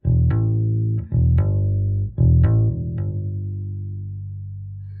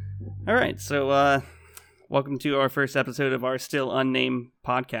All right, so welcome to our first episode of our still unnamed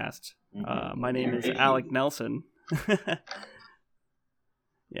podcast. My name is Alec Nelson.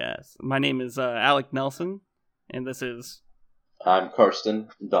 Yes, my name is Alec Nelson, and this is... I'm Karsten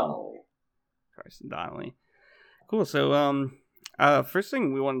Donnelly. Karsten Donnelly. Cool, so first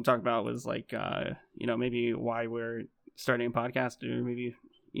thing we wanted to talk about was maybe why we're starting a podcast, or maybe,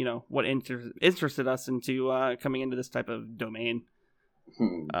 what interested us into coming into this type of domain.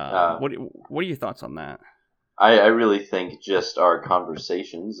 What are your thoughts on that? I really think just our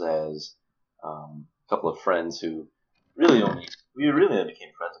conversations as a couple of friends who we really only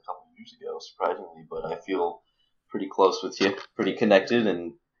became friends a couple of years ago, surprisingly, but I feel pretty close with you, pretty connected,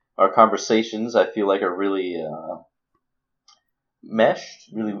 and our conversations I feel like are really meshed.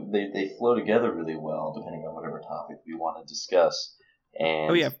 Really, they flow together really well, depending on whatever topic we want to discuss.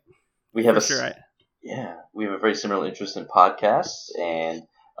 And we have we have a very similar interest in podcasts and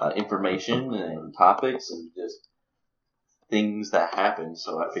information and topics and just things that happen.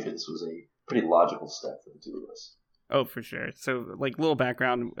 So I figured this was a pretty logical step for the two of us. Oh, for sure. So, little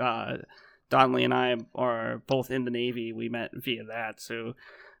background, Donnelly and I are both in the Navy. We met via that. So,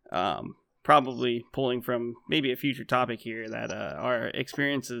 probably pulling from maybe a future topic here that our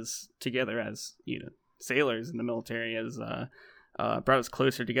experiences together as sailors in the military has brought us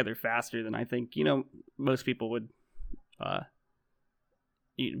closer together faster than I think most people would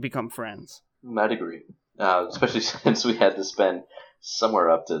become friends. I'd agree, especially since we had to spend somewhere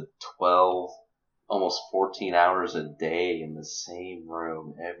up to 12, almost 14 hours a day in the same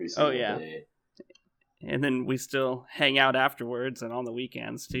room every single day. And then we still hang out afterwards and on the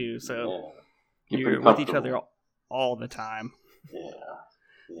weekends too. So you're with each other all the time.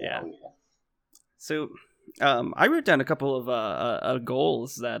 Yeah. So I wrote down a couple of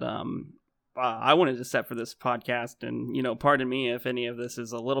goals that I wanted to set for this podcast. And, pardon me if any of this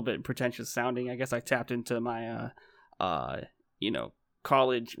is a little bit pretentious sounding. I guess I tapped into my,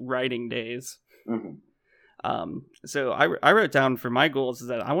 college writing days. Mm-hmm. So I wrote down for my goals is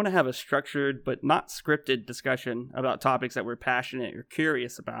that I want to have a structured but not scripted discussion about topics that we're passionate or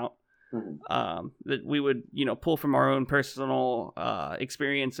curious about. Mm-hmm. That we would, pull from our own personal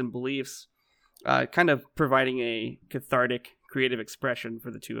experience and beliefs, kind of providing a cathartic, creative expression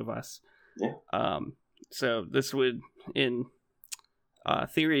for the two of us. Yeah. So this would, in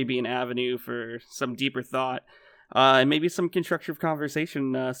theory, be an avenue for some deeper thought. And maybe some constructive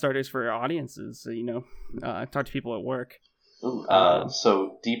conversation starters for our audiences. Talk to people at work. Ooh,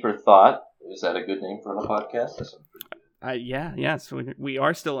 so deeper thought, is that a good name for the podcast? Yes, we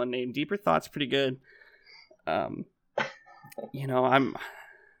are still unnamed. Deeper thought's pretty good.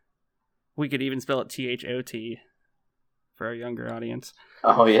 We could even spell it THOT for our younger audience.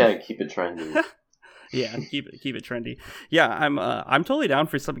 Oh yeah, keep it trendy. Yeah, keep it trendy. Yeah, I'm totally down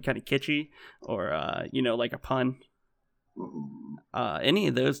for something kind of kitschy or like a pun. Mm-hmm. Any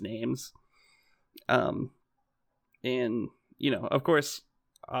of those names. And of course,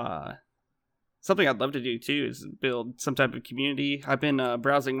 something I'd love to do too is build some type of community. I've been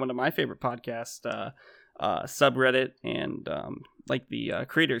browsing one of my favorite podcasts, subreddit and the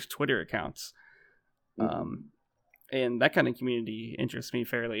creators' Twitter accounts. And that kind of community interests me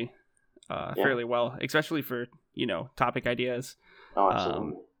fairly well, especially for, topic ideas. Oh,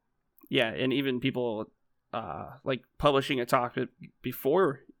 absolutely. And even people publishing a topic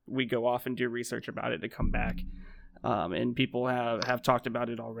before we go off and do research about it to come back. And people have talked about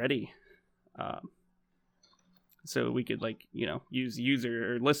it already. So we could use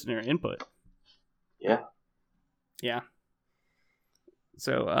user or listener input. Yeah. Yeah.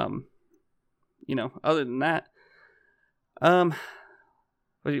 So, other than that, why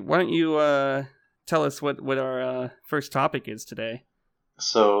don't you tell us what our first topic is today?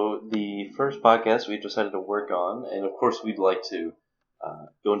 So the first podcast we decided to work on, and of course we'd like to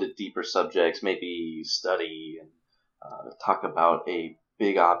go into deeper subjects, maybe study and talk about a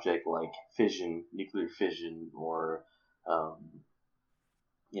big object like fission, nuclear fission, or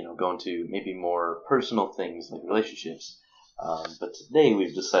go into maybe more personal things like relationships. But today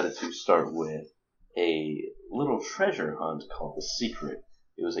we've decided to start with a little treasure hunt called The Secret.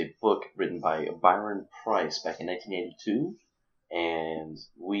 It was a book written by Byron Preiss back in 1982, and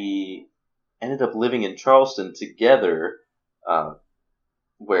we ended up living in Charleston together,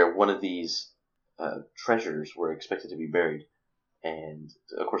 where one of these treasures were expected to be buried. And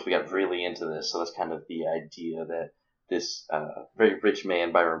of course we got really into this, so that's kind of the idea that this very rich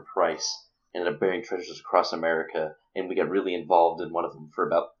man, Byron Preiss, ended up burying treasures across America, and we got really involved in one of them for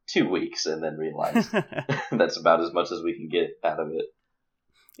about 2 weeks and then realized that's about as much as we can get out of it.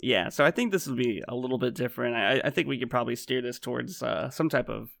 Yeah, so I think this will be a little bit different. I think we could probably steer this towards some type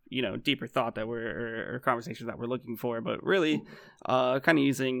of deeper thought that or conversations that we're looking for. But really, kind of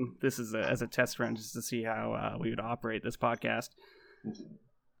using this as a test run just to see how we would operate this podcast.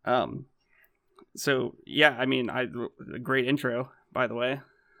 Um, so yeah, I mean, a great intro, by the way.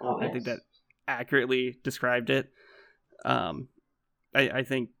 Oh, I think that accurately described it. I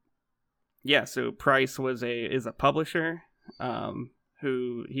think, yeah. So Price is a publisher.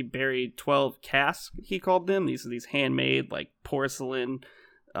 Who he buried 12 casks, he called them. These handmade, like porcelain,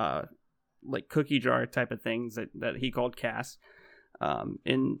 like cookie jar type of things that he called casks,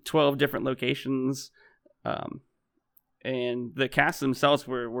 in 12 different locations. And the casks themselves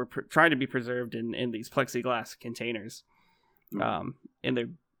were trying to be preserved in these plexiglass containers. And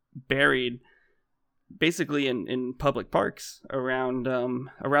they're buried basically in public parks around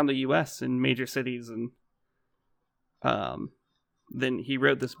the U.S. in major cities. And then he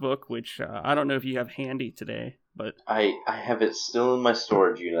wrote this book, which I don't know if you have handy today, but I have it still in my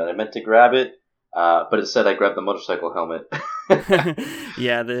storage unit. I meant to grab it, but it said I grabbed the motorcycle helmet.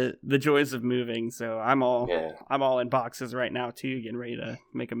 yeah, the joys of moving. So I'm all in boxes right now too, getting ready to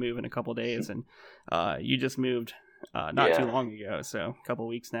make a move in a couple days. And you just moved not too long ago, so a couple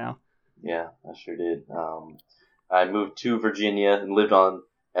weeks now. Yeah, I sure did. I moved to Virginia and lived on,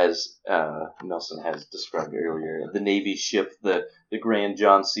 as Nelson has described earlier, the Navy ship, the Grand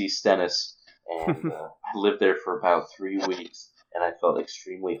John C. Stennis, and I lived there for about 3 weeks, and I felt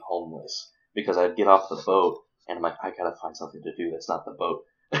extremely homeless because I'd get off the boat, and I'm like, I gotta find something to do that's not the boat.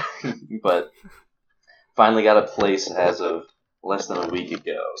 But finally got a place as of less than a week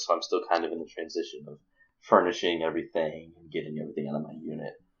ago, so I'm still kind of in the transition of furnishing everything and getting everything out of my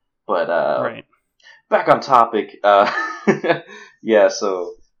unit. But right. Back on topic, yeah,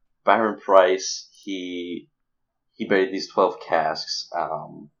 so Byron Price, he buried these 12 casks,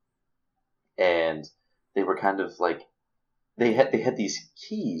 and they were kind of like, they had these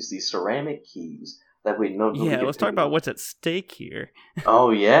keys, these ceramic keys that we know. Yeah, let's talk about what's at stake here.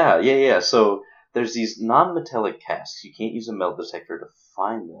 Oh yeah. So there's these non-metallic casks. You can't use a metal detector to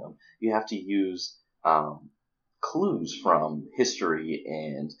find them. You have to use clues from history,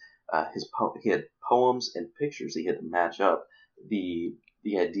 and he had poems and pictures that he had to match up. The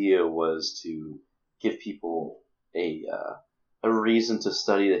idea was to give people a reason to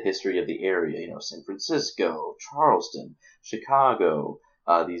study the history of the area. San Francisco, Charleston, Chicago,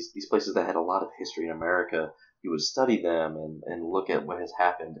 these places that had a lot of history in America. He would study them and look at what has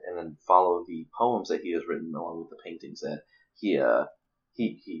happened, and then follow the poems that he has written along with the paintings that he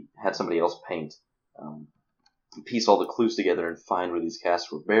had somebody else paint. Piece all the clues together and find where these casks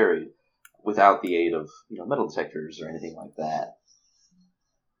were buried without the aid of metal detectors or anything like that.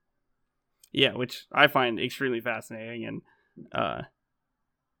 Yeah, which I find extremely fascinating, and I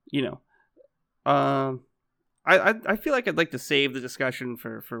feel like I'd like to save the discussion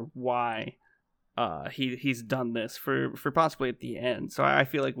for why he's done this for possibly at the end. So I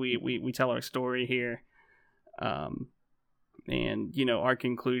feel like we tell our story here, and our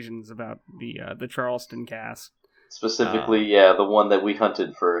conclusions about the Charleston cask. Specifically, the one that we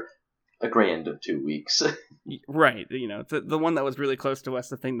hunted for a grand of 2 weeks. Right, the one that was really close to us,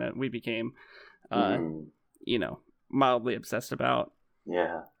 the thing that we became, mildly obsessed about.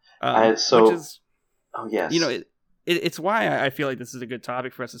 Yeah. Which is, oh yes, it's why I feel like this is a good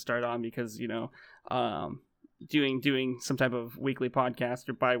topic for us to start on, because doing some type of weekly podcast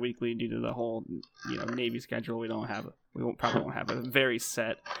or bi-weekly due to the whole Navy schedule, we probably won't have a very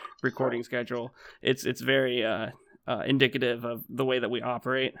set recording schedule. It's very indicative of the way that we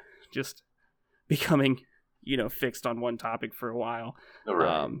operate, just becoming fixed on one topic for a while.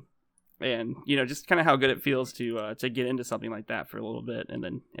 Right. And just kind of how good it feels to get into something like that for a little bit and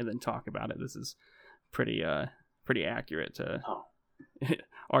then talk about it. This is pretty accurate to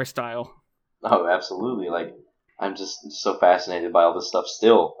our style. Oh, absolutely. Like, I'm just so fascinated by all this stuff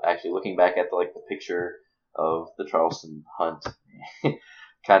still. Actually, looking back at the picture of the Charleston hunt,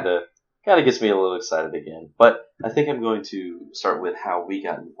 kind of gets me a little excited again. But I think I'm going to start with how we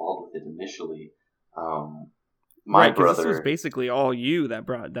got involved with it initially. My brother. This was basically all you that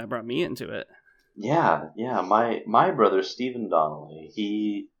brought me into it. Yeah. My brother Stephen Donnelly,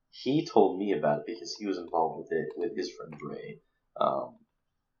 he told me about it because he was involved with it with his friend Ray.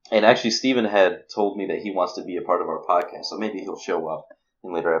 And actually, Stephen had told me that he wants to be a part of our podcast, so maybe he'll show up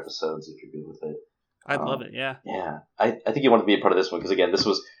in later episodes if you're good with it. I'd love it, yeah. Yeah, I think he wanted to be a part of this one because, again, this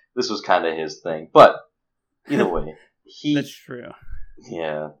was kind of his thing. But either way, that's true.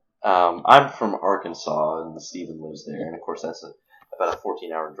 Yeah, I'm from Arkansas, and Stephen lives there, and of course that's about a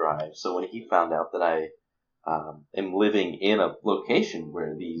 14-hour drive. So when he found out that I am living in a location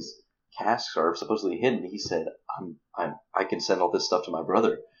where these casks are supposedly hidden. He said, I can send all this stuff to my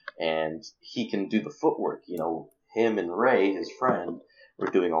brother, and he can do the footwork. Him and Ray, his friend, were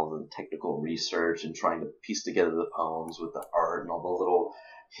doing all the technical research and trying to piece together the poems with the art and all the little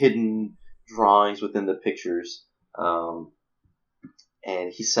hidden drawings within the pictures.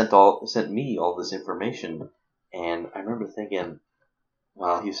 And he sent me all this information, and I remember thinking,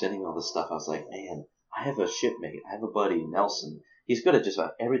 while he was sending me all this stuff, I was like, man, I have a shipmate, I have a buddy, Nelson. He's good at just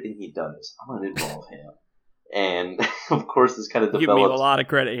about everything he does. I'm going to involve him. And, of course, this kind of developed... Give me a lot of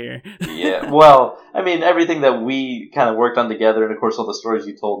credit here. Yeah, well, I mean, everything that we kind of worked on together, and, of course, all the stories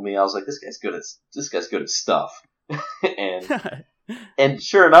you told me, I was like, this guy's good at stuff. And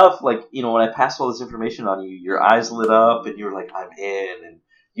sure enough, like, when I passed all this information on you, your eyes lit up, and you were like, I'm in. And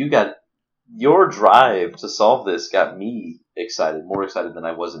your drive to solve this got me excited, more excited than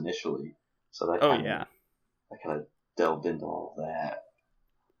I was initially. So that kind of delved into all of that.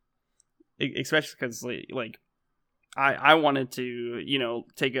 Especially because, like, I wanted to,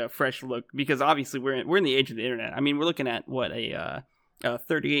 take a fresh look, because obviously we're in the age of the internet. I mean, we're looking at what, a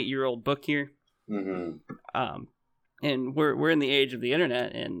 38-year-old book here. Mm-hmm. And we're in the age of the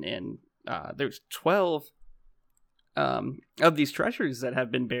internet, and there's 12 of these treasures that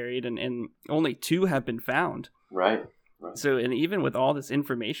have been buried, and only 2 have been found. Right. So, and even with all this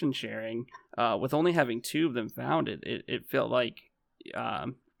information sharing, with only having 2 of them found, it felt like,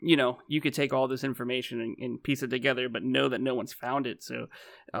 you could take all this information and piece it together, but know that no one's found it. So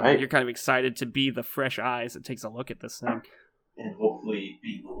you're kind of excited to be the fresh eyes that takes a look at this thing. And hopefully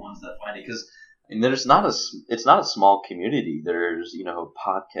be the ones that find it, because it's not a small community. There's,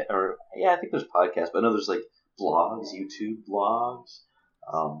 podcast, I think there's podcasts, but I know there's like blogs, YouTube blogs,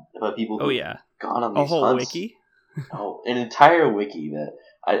 about people who've gone on these a whole hunts. wiki. An entire wiki that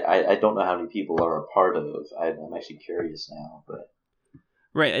I don't know how many people are a part of. I'm actually curious now, but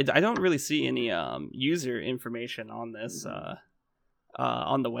right, I don't really see any user information on this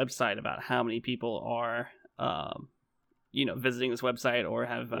on the website about how many people are visiting this website or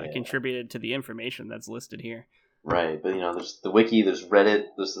have contributed to the information that's listed here. Right, but there's the wiki, there's Reddit,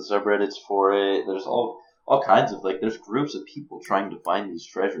 there's the subreddits for it. There's all kinds of there's groups of people trying to find these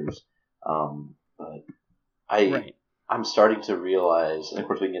treasures. But I'm starting to realize, and of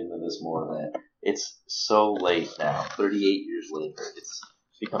course we can get into this more, that it's so late now, 38 years later. It's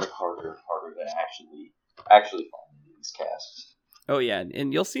becoming harder and harder to actually find these casks. Oh yeah,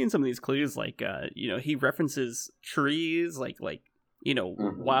 and you'll see in some of these clues, like he references trees, like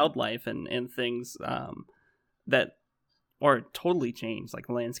mm-hmm. wildlife and things that are totally changed. Like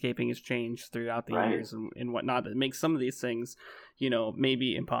landscaping has changed throughout the years and whatnot. That makes some of these things,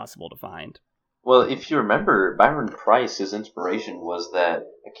 maybe impossible to find. Well, if you remember, Byron Preiss, his inspiration was that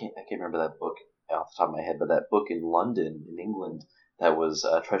I can't remember that book off the top of my head, but that book in London, in England, that was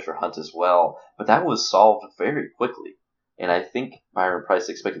a treasure hunt as well. But that was solved very quickly. And I think Byron Preiss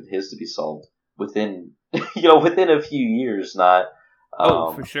expected his to be solved within a few years, not...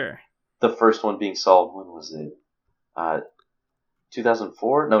 for sure. The first one being solved, when was it?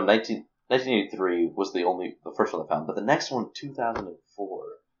 2004? No, 1983 was the first one I found. But the next one, 2004.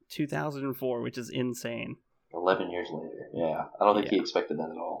 2004, which is insane. 11 years later. Yeah, I don't think he expected that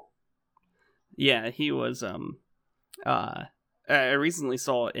at all. Yeah, he was... I recently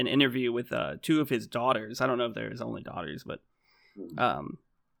saw an interview with 2 of his daughters. I don't know if they're his only daughters, but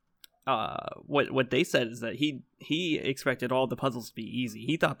what they said is that he expected all the puzzles to be easy.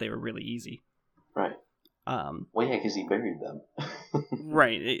 He thought they were really easy. Right. Well, yeah, because he buried them.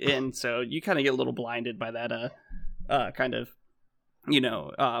 Right, and so you kind of get a little blinded by that kind of,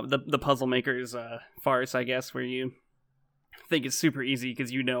 the puzzle maker's farce, I guess, where you think it's super easy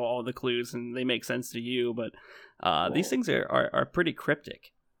because all the clues and they make sense to you, but these things are pretty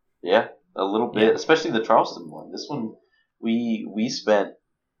cryptic. Yeah, a little bit, especially the Charleston one. This one, we spent,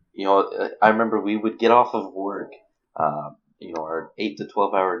 I remember we would get off of work, our 8 to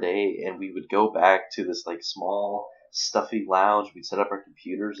 12 hour day, and we would go back to this like small stuffy lounge. We'd set up our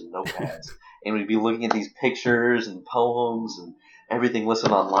computers and notepads, and we'd be looking at these pictures and poems and everything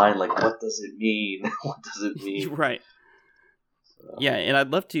listed online. Like, what does it mean? What does it mean? Right. Yeah, and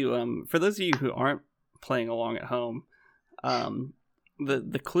I'd love to, for those of you who aren't playing along at home,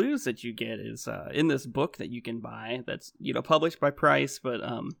 the clues that you get is in this book that you can buy that's published by Preiss, but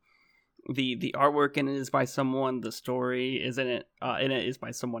the artwork in it is by someone, the story is in it is by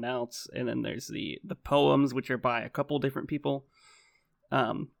someone else, and then there's the poems, which are by a couple different people.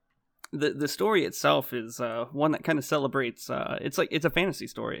 The story itself is one that kind of celebrates it's a fantasy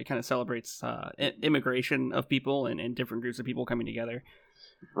story. It kind of celebrates immigration of people and different groups of people coming together.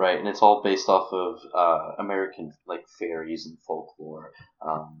 Right, and it's all based off of American like fairies and folklore.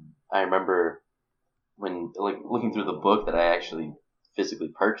 I remember when like looking through the book that I actually physically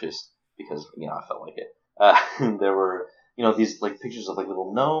purchased because I felt like it. There were these like pictures of like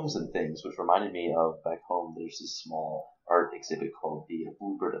little gnomes and things, which reminded me of back home. There's this small art exhibit called the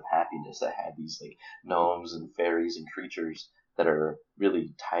Bluebird of Happiness that had these like gnomes and fairies and creatures that are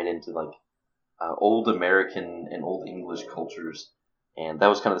really tied into like old American and old English cultures, and that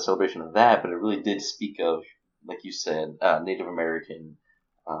was kind of the celebration of that. But it really did speak of, like you said, Native American,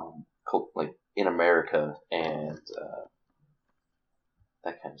 like in America and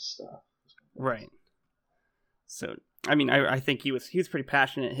that kind of stuff. Right. So, I mean, I think he was pretty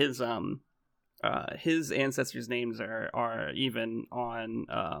passionate. His ancestors' names are even on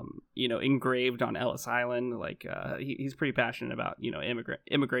engraved on Ellis Island. Like he's pretty passionate about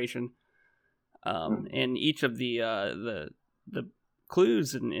immigration. And each of the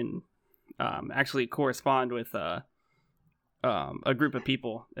clues and actually correspond with a group of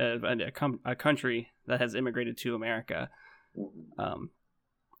people, a country that has immigrated to America.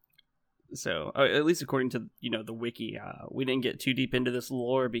 So at least according to the wiki, we didn't get too deep into this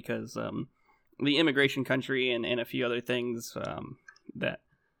lore because the immigration country and a few other things that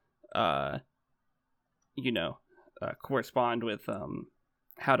correspond with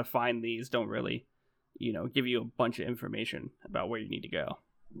how to find these don't really give you a bunch of information about where you need to go.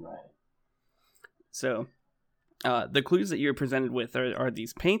 Right. So the clues that you're presented with are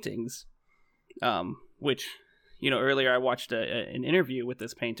these paintings, which earlier I watched an interview with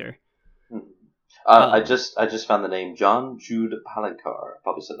this painter. I just found the name John Jude Palencar. I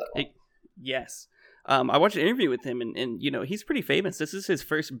probably said that wrong. Yes. I watched an interview with him, and he's pretty famous. This is his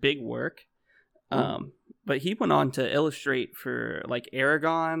first big work. But he went on to illustrate for like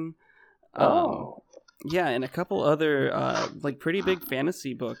Aragon. Yeah, and a couple other like pretty big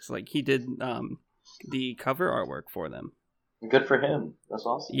fantasy books. Like he did the cover artwork for them. Good for him. That's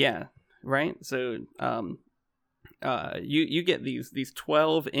awesome. Yeah, right. So you get these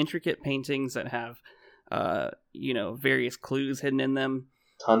 12 intricate paintings that have various clues hidden in them.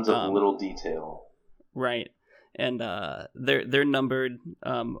 Tons of little detail. Right. And they're numbered.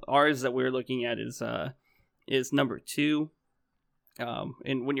 Ours that we're looking at is number 2.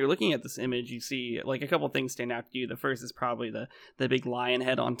 And when you're looking at this image, you see like a couple things stand out to you. The first is probably the big lion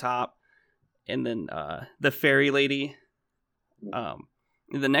head on top, and then the fairy lady.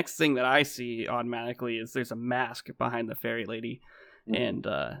 The next thing that I see automatically is there's a mask behind the fairy lady, and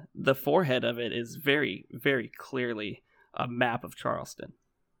the forehead of it is very, very clearly a map of Charleston.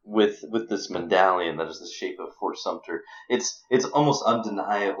 With this medallion that is the shape of Fort Sumter, it's almost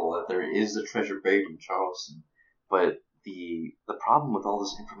undeniable that there is a treasure buried in Charleston. But the problem with all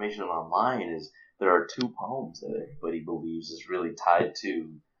this information online is there are 2 poems that everybody believes is really tied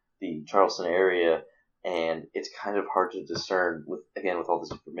to the Charleston area, and it's kind of hard to discern with all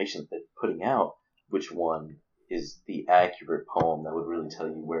this information that they're putting out which one is the accurate poem that would really tell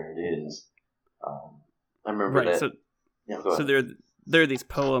you where it is. I remember that. So there are these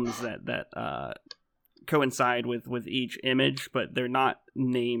poems that coincide with each image, but they're not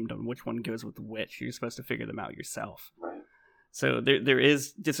named on which one goes with which. You're supposed to figure them out yourself. Right. So there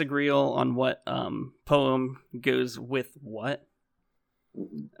is disagreeal on what poem goes with what.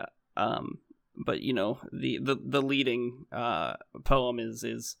 Mm-hmm. But the leading poem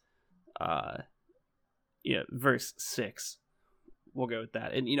is verse 6. We'll go with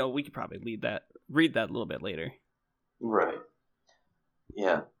that, and we could probably read that a little bit later. Right.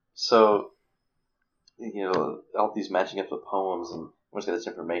 Yeah. So all these matching up with poems, and once we got this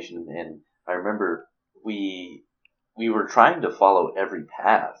information, and I remember we were trying to follow every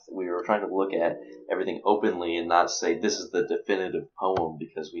path. We were trying to look at everything openly and not say this is the definitive poem,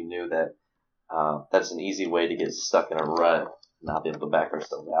 because we knew that that's an easy way to get stuck in a rut, and not be able to back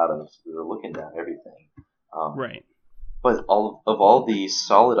ourselves out of. We were looking down everything. Right. But all the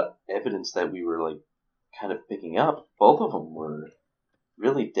solid evidence that we were like kind of picking up, both of them were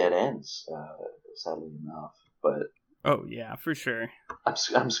really dead ends, sadly enough. But oh yeah, for sure. I'm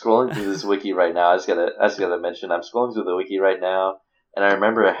scrolling through this wiki right now. I just gotta mention, I'm scrolling through the wiki right now, and I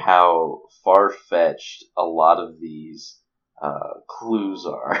remember how far fetched a lot of these clues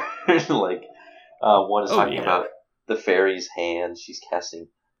are. Like one is talking about the fairy's hands. She's casting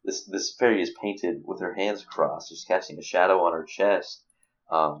this fairy is painted with her hands crossed. She's casting a shadow on her chest.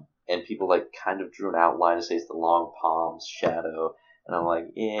 And people like kind of drew an outline to say it's the long palms shadow. And I'm like,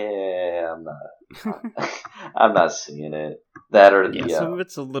 yeah, I'm not seeing it. That or the some of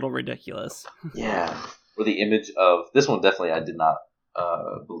it's a little ridiculous. Yeah, or the image of this one definitely I did not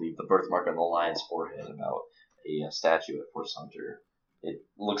believe the birthmark on the lion's forehead about a statue at Fort Sumter. it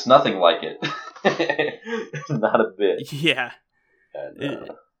looks nothing like it. Not a bit. Yeah. And,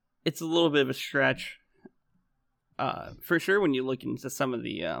 it's a little bit of a stretch. For sure, when you look into some of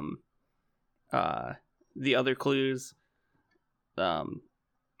the other clues, and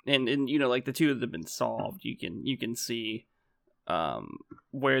you know, like the two that have been solved, you can see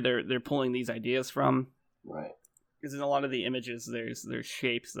where they're pulling these ideas from. right. Because in a lot of the images, there's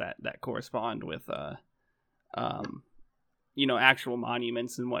shapes that correspond with you know, actual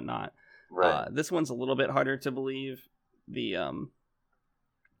monuments and whatnot. Right. This one's a little bit harder to believe. The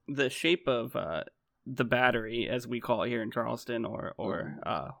shape of the Battery, as we call it here in Charleston, or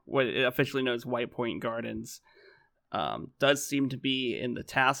what it officially known as White Point Gardens, does seem to be in the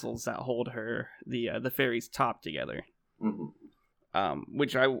tassels that hold the fairy's top together. Mm-hmm.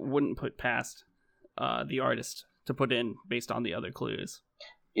 Which I wouldn't put past the artist to put in based on the other clues.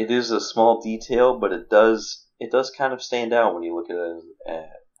 It is a small detail, but it does kind of stand out when you look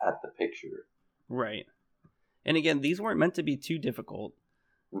at the picture. Right. And again, these weren't meant to be too difficult.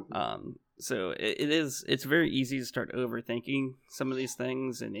 Mm-hmm. So it's very easy to start overthinking some of these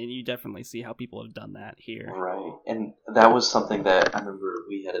things, and you definitely see how people have done that here. Right, and that was something that I remember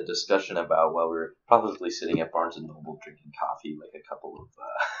we had a discussion about while we were probably sitting at Barnes and Noble drinking coffee, like a couple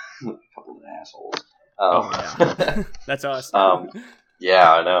of assholes. Yeah, that's us.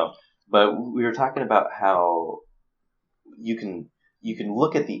 Yeah, I know. But we were talking about how you can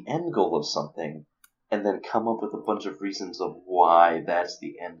look at the end goal of something and then come up with a bunch of reasons of why that's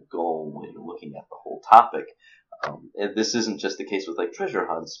the end goal when you're looking at the whole topic. And this isn't just the case with like treasure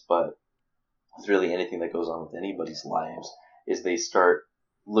hunts, but with really anything that goes on with anybody's lives, is they start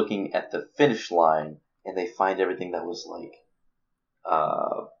looking at the finish line and they find everything that was like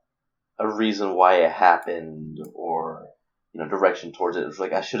a reason why it happened, or direction towards it. It was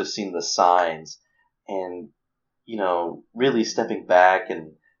like, I should have seen the signs, and really stepping back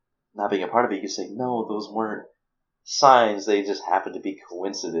and not being a part of it, you say, no, those weren't signs. They just happened to be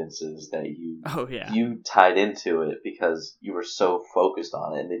coincidences that you tied into it because you were so focused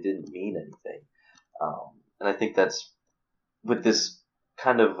on it, and they didn't mean anything. And I think that's with this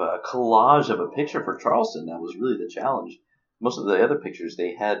kind of collage of a picture for Charleston, that was really the challenge. Most of the other pictures,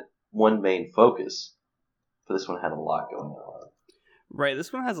 they had one main focus, but this one had a lot going on. Right,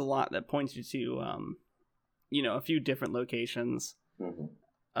 this one has a lot that points you to, a few different locations. Mm-hmm.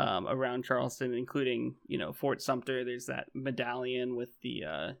 Around Charleston, including Fort Sumter. There's that medallion with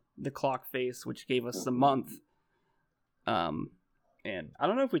the clock face, which gave us the month. And I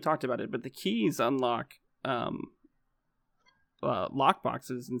don't know if we talked about it, but the keys unlock lock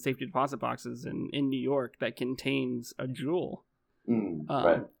boxes and safety deposit boxes in New York that contains a jewel.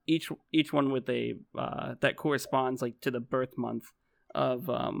 Right. Each one with a that corresponds like to the birth month of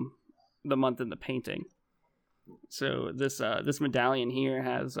the month in the painting. So this medallion here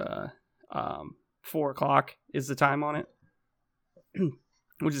has 4 o'clock is the time on it,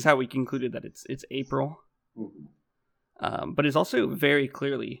 which is how we concluded that it's April. Mm-hmm. But it's also very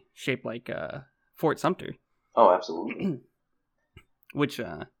clearly shaped like Fort Sumter. Oh, absolutely. Which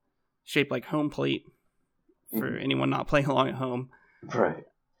shaped like home plate for anyone not playing along at home. Right.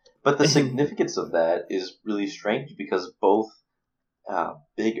 But the significance of that is really strange because both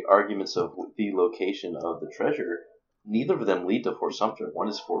big arguments of the location of the treasure, neither of them lead to Fort Sumter. One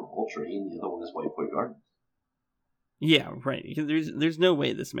is Fort Moultrie and the other one is White Point Gardens. Yeah, right. There's no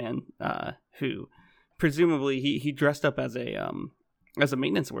way this man, who presumably he dressed up as a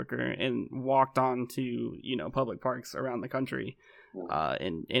maintenance worker and walked on to public parks around the country,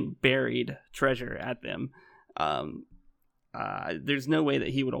 and buried treasure at them. There's no way that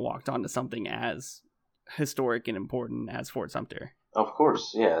he would have walked onto something as historic and important as Fort Sumter. Of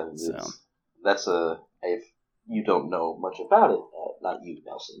course, yeah. That's if you don't know much about it, not you,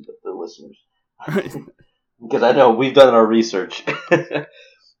 Nelson, but the listeners, because I know we've done our research.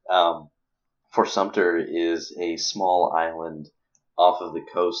 Fort Sumter is a small island off of the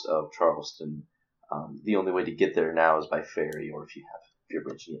coast of Charleston. The only way to get there now is by ferry, or if you're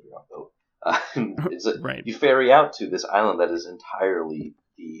rich and you have your own boat. Right. You ferry out to this island that is entirely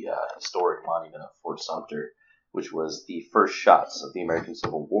the historic monument of Fort Sumter, which was the first shots of the American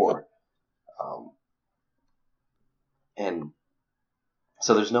Civil War. And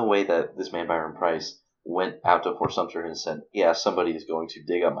so there's no way that this man, Byron Preiss, went out to Fort Sumter and said, yeah, somebody is going to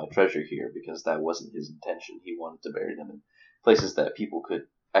dig up my treasure here, because that wasn't his intention. He wanted to bury them in places that people could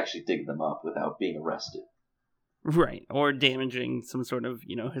actually dig them up without being arrested. Right, or damaging some sort of,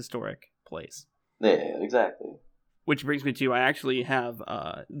 historic place. Yeah, exactly. Which brings me to, I actually have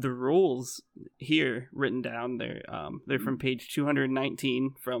the rules here written down. They're from page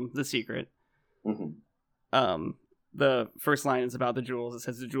 219 from The Secret. Mm-hmm. the first line is about the jewels. It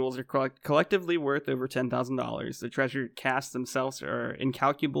says the jewels are collectively worth over $10,000. The treasure casts themselves are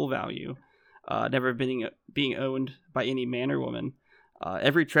incalculable value, never being owned by any man or woman.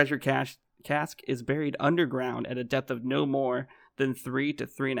 Every treasure cask is buried underground at a depth of no more than 3 to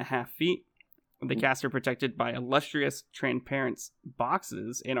 3.5 feet. The casks are protected by illustrious transparent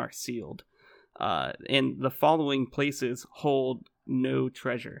boxes and are sealed. And the following places hold no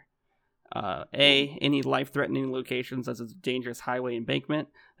treasure. A, any life-threatening locations such as a dangerous highway embankment,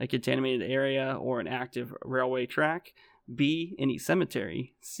 a contaminated area, or an active railway track. B, any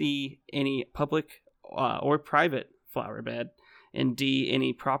cemetery. C, any public or private flower bed. And D,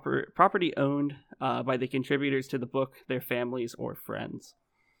 any property owned by the contributors to the book, their families, or friends.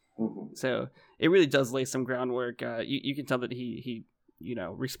 Mm-hmm. So it really does lay some groundwork. You can tell that he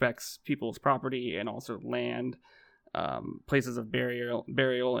respects people's property and also land, places of burial,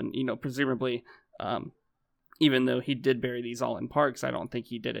 and presumably, even though he did bury these all in parks, I don't think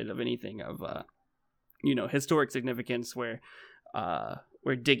he did it of anything of historic significance where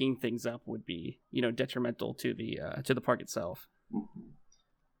digging things up would be detrimental to the park itself. Mm-hmm.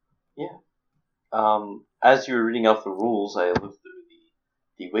 Yeah. As you were reading out the rules, I looked through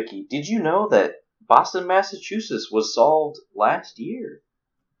the wiki. Did you know that Boston, Massachusetts was solved last year?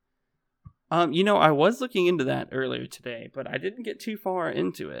 I was looking into that earlier today, but I didn't get too far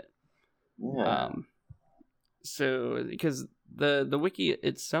into it. Yeah. So because the wiki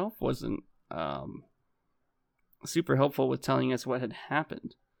itself wasn't super helpful with telling us what had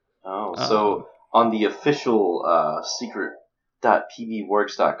happened. Oh, so on the official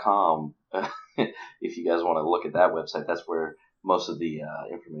secret.pbworks.com, if you guys want to look at that website, that's where most of the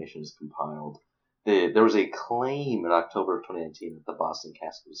information is compiled. There was a claim in October of 2019 that the Boston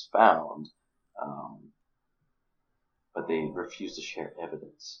cask was found, but they refused to share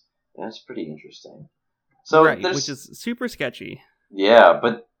evidence. And that's pretty interesting. So right, which is super sketchy. Yeah,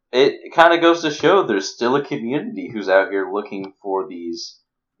 but it kind of goes to show there's still a community who's out here looking for these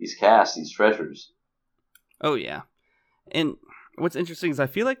casks, these treasures. Oh yeah, and what's interesting is I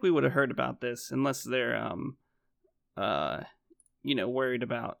feel like we would have heard about this unless they're worried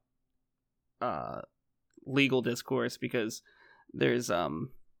about legal discourse, because there's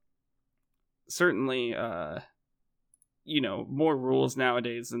certainly more rules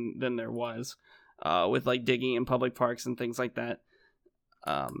nowadays than there was with like digging in public parks and things like that,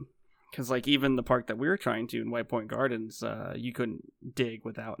 because like even the park that we were trying to in White Point Gardens, you couldn't dig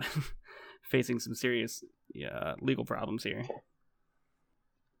without facing some serious legal problems here.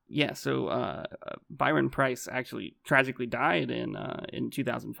 Yeah, so Byron Preiss actually tragically died in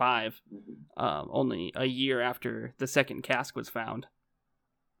 2005, only a year after the second cask was found.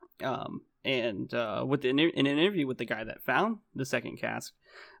 And with an interview with the guy that found the second cask,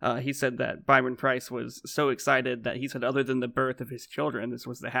 he said that Byron Preiss was so excited that he said, other than the birth of his children, this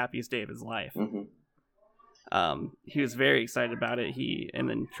was the happiest day of his life. Mm-hmm. He was very excited about it. And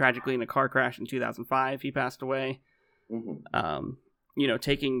then tragically in a car crash in 2005, he passed away. Mm-hmm.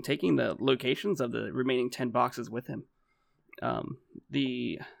 Taking the locations of the remaining 10 boxes with him.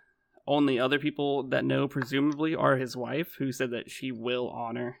 The only other people that know, presumably, are his wife, who said that she will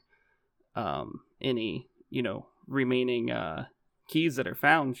honor any remaining keys that are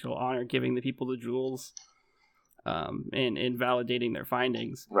found. She'll honor giving the people the jewels, and validating their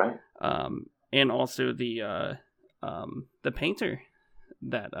findings. Right. And also the painter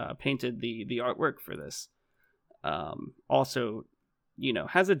that painted the artwork for this also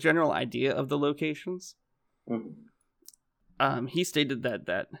has a general idea of the locations. Mm-hmm. He stated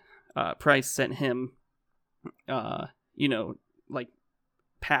that Preiss sent him like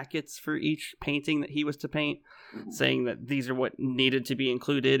packets for each painting that he was to paint, saying that these are what needed to be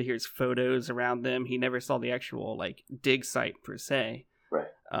included. Here's photos around them. He never saw the actual like dig site per se, right?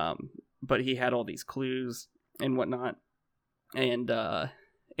 But he had all these clues and whatnot. And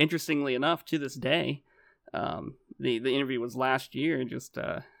interestingly enough, to this day, the interview was last year, just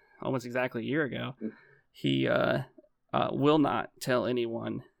almost exactly a year ago. He will not tell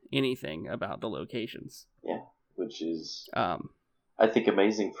anyone anything about the locations. Yeah, which is I think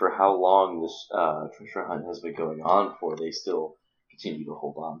amazing for how long this treasure hunt has been going on for. They still continue to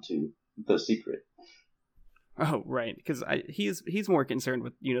hold on to the secret. Oh, right, because he's more concerned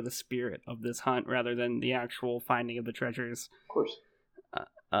with the spirit of this hunt rather than the actual finding of the treasures. Of course.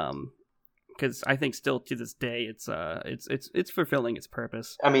 Because I think still to this day it's fulfilling its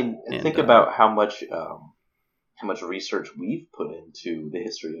purpose. I mean, think about how much research we've put into the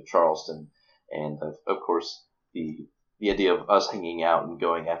history of Charleston, and of course the idea of us hanging out and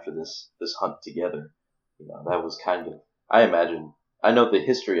going after this hunt together. That was kind of, I imagine, I know the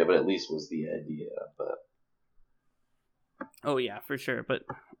history of it at least was the idea, but Oh yeah, for sure. But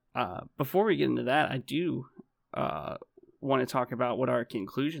before we get into that, I do want to talk about what our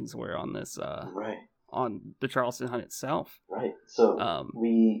conclusions were on this, Right. on the Charleston hunt itself. Right. So Um,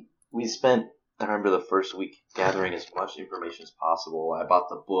 we spent, I remember, the first week gathering as much information as possible. I bought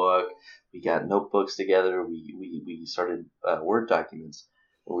the book. We got notebooks together. We started Word documents.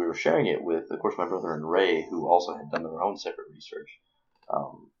 And we were sharing it with, of course, my brother and Ray, who also had done their own separate research.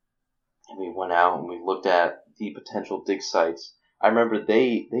 And we went out and we looked at the potential dig sites. I remember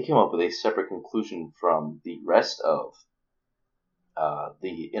they came up with a separate conclusion from the rest of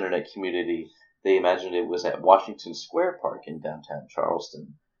the internet community. They imagined it was at Washington Square Park in downtown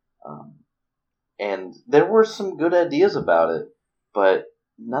Charleston. Um, and there were some good ideas about it, but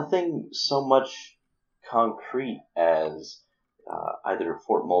nothing so much concrete as either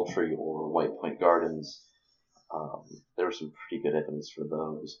Fort Moultrie or White Point Gardens. There was some pretty good evidence for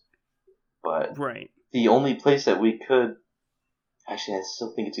those. But right. the only place that we could, actually, I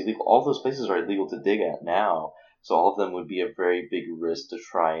still think it's illegal. All those places are illegal to dig at now, so all of them would be a very big risk to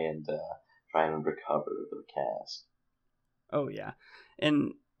try and recover the cask. Oh yeah,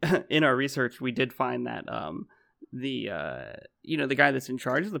 and in our research, we did find that the the guy that's in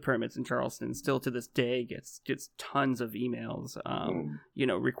charge of the permits in Charleston still to this day gets tons of emails,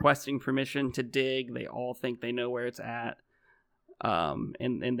 requesting permission to dig. They all think they know where it's at.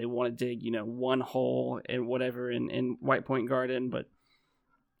 And they want to dig, one hole and whatever in White Point Garden, but,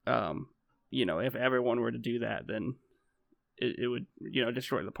 if everyone were to do that, then it would,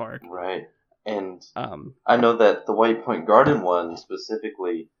 destroy the park. Right. And I know that the White Point Garden one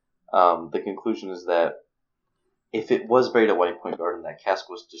specifically, the conclusion is that if it was buried at White Point Garden, that cask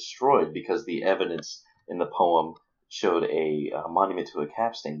was destroyed because the evidence in the poem showed a monument to a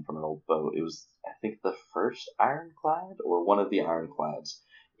capstan from an old boat. It was, I think, the first ironclad or one of the ironclads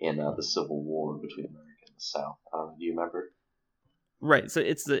in the Civil War between America and the South. Do you remember? Right. So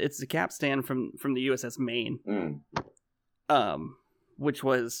it's the capstan from the USS Maine, which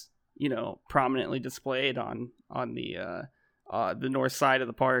was prominently displayed on the north side of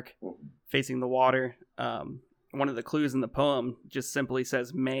the park, facing the water. One of the clues in the poem just simply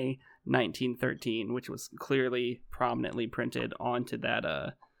says May 1913, which was clearly prominently printed onto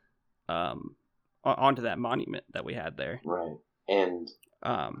that monument that we had there. Right. And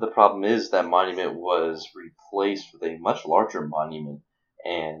the problem is that monument was replaced with a much larger monument,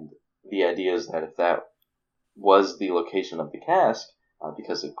 and the idea is that if that was the location of the cask,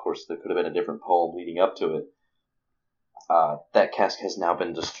 because of course there could have been a different poem leading up to it, that cask has now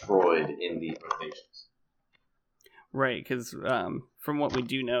been destroyed in the renovations. Right, because from what we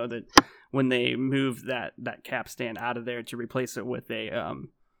do know, that when they moved that capstan out of there to replace it with a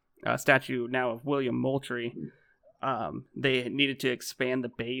statue now of William Moultrie, they needed to expand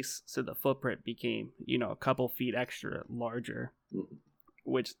the base so the footprint became, a couple feet extra larger,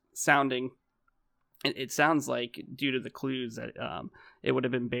 which it sounds like, due to the clues, that it would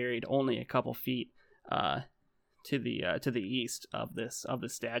have been buried only a couple feet to the east of the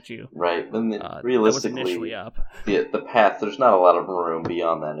statue. Right. And realistically, that was initially up. The path, there's not a lot of room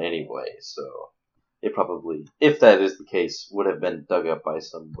beyond that anyway, so it probably, if that is the case, would have been dug up by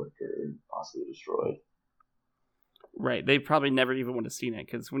some worker and possibly destroyed. Right. They probably never even would have seen it,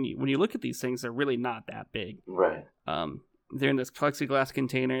 because when you look at these things, they're really not that big. Right. They're in this plexiglass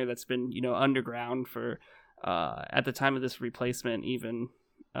container that's been, underground for, at the time of this replacement, even,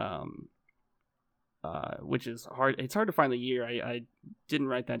 which is hard. It's hard to find the year. I didn't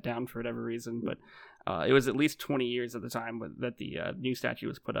write that down for whatever reason, but it was at least 20 years at the time that the new statue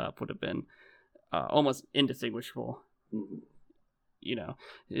was put up. Would have been almost indistinguishable. Mm-hmm.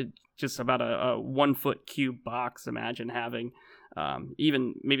 It just about a 1 foot cube box. Imagine having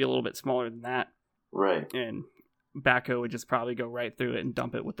even maybe a little bit smaller than that. Right. And backhoe would just probably go right through it and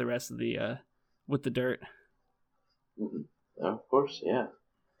dump it with the rest of the with the dirt. Mm-hmm. Of course, yeah.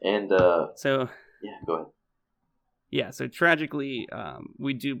 And so yeah, go ahead. Yeah, so tragically,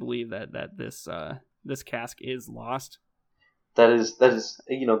 we do believe that this cask is lost. That is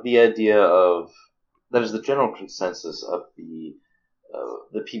the idea of, that is the general consensus of the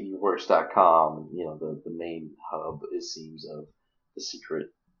pbworks.com, the main hub, it seems, of the secret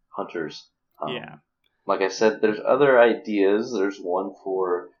hunters. Yeah. Like I said, there's other ideas. There's one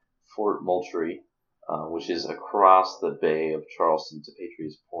for Fort Moultrie, which is across the bay of Charleston to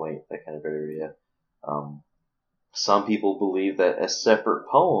Patriots Point, that kind of area. Some people believe that a separate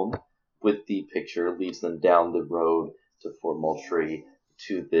poem with the picture leads them down the road to Fort Moultrie,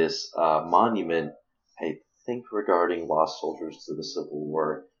 to this monument, I think regarding lost soldiers to the Civil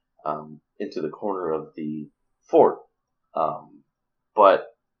War, into the corner of the fort.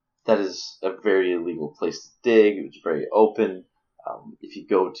 But that is a very illegal place to dig. It's very open. If you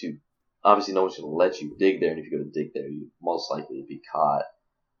go to, obviously no one's going to let you dig there, and if you go to dig there, you most likely be caught.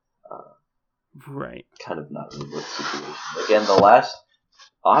 Right. Kind of not really worth the situation. Again, the last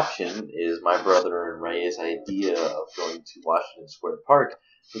option is my brother and Ray's idea of going to Washington Square Park,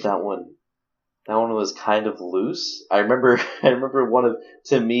 but that one was kind of loose. I remember one of,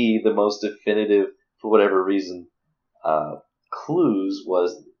 to me, the most definitive, for whatever reason, clues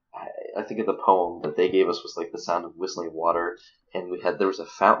was, I think of the poem that they gave us was like the sound of whistling water, and there was a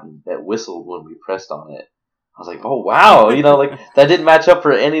fountain that whistled when we pressed on it. I was like, oh wow, like that didn't match up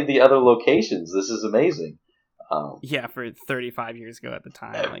for any of the other locations. This is amazing. Yeah, for 35 years ago at the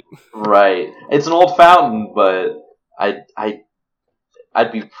time, like right. It's an old fountain, but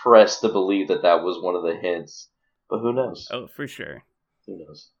I'd be pressed to believe that was one of the hints. But who knows? Oh, for sure. Who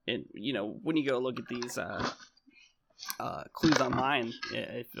knows? And when you go look at these clues online,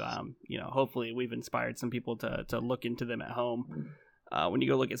 if hopefully we've inspired some people to look into them at home. When you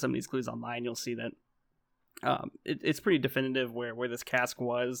go look at some of these clues online, you'll see that it's pretty definitive where this cask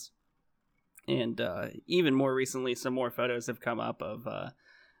was. And even more recently, some more photos have come up of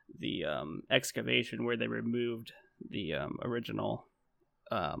the excavation where they removed the original,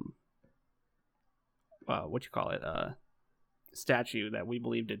 statue that we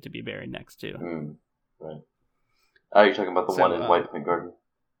believed it to be buried next to. Right. Oh, you're talking about the one in White Point Garden?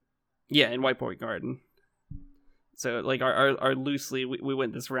 Yeah, in White Point Garden. So, like, our loosely, we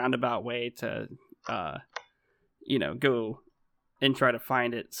went this roundabout way to, go and try to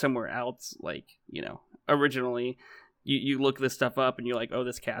find it somewhere else. Like, originally, you look this stuff up and you're like, oh,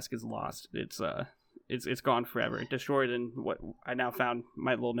 this cask is lost. It's gone forever. Destroyed in what I now found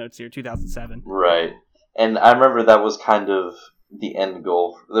my little notes here, 2007. Right. And I remember that was kind of the end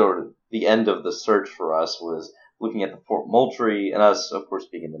goal, or the end of the search for us was looking at the Fort Moultrie, and us, of course,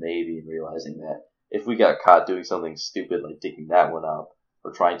 being in the Navy and realizing that if we got caught doing something stupid like digging that one up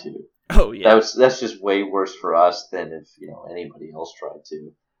or trying to, oh yeah, that's just way worse for us than if anybody else tried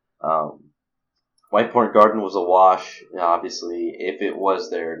to. White Point Garden was a wash. Obviously, if it was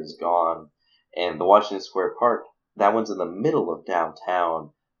there, it is gone. And the Washington Square Park, that one's in the middle of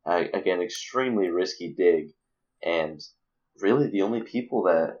downtown. Again, extremely risky dig, and really the only people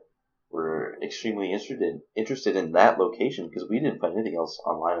that were extremely interested in that location, because we didn't find anything else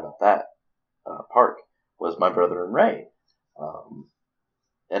online about that park, was my brother and Ray,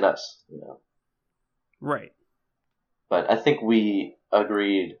 and us. Right. But I think we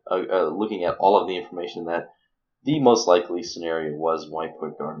agreed, looking at all of the information, that the most likely scenario was White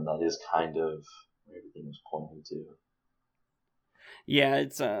Point Garden. That is kind of where everything was pointing to. Yeah,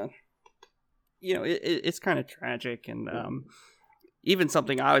 it's it's kind of tragic, and even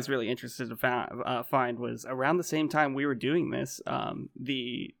something I was really interested to find was around the same time we were doing this,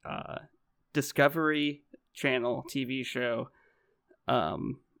 the Discovery Channel TV show,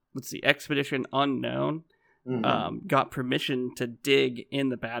 Expedition Unknown, got permission to dig in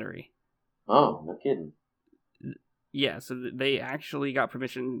the Battery. Oh, no kidding. Yeah, so they actually got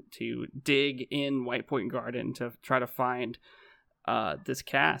permission to dig in White Point Garden to try to find this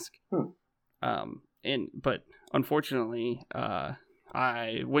cask. But unfortunately,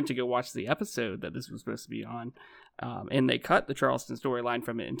 I went to go watch the episode that this was supposed to be on, and they cut the Charleston storyline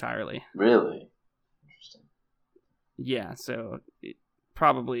from it entirely. Really? Interesting. Yeah, so it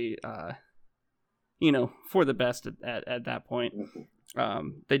probably, for the best at that point.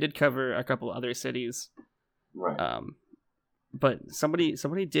 They did cover a couple other cities. Right. But somebody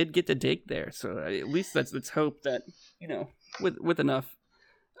did get to dig there, so at least let's hope that with enough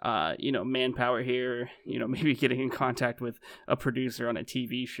manpower here, maybe getting in contact with a producer on a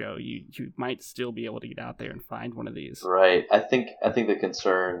TV show, you might still be able to get out there and find one of these. Right. I think the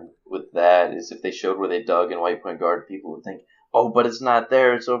concern with that is if they showed where they dug in White Point Garden, people would think, oh, but it's not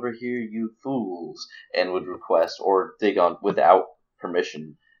there, it's over here, you fools, and would request or dig on without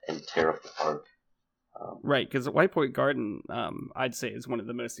permission and tear up the park. Right, because White Point Garden, I'd say, is one of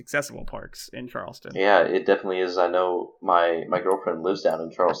the most accessible parks in Charleston. Yeah, it definitely is. I know my girlfriend lives down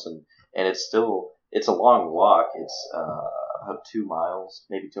in Charleston, and it's a long walk. It's about 2 miles,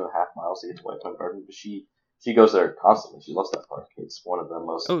 maybe 2.5 miles to get to White Point Garden, but she goes there constantly. She loves that park. It's one of the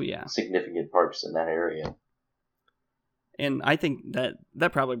most significant parks in that area. And I think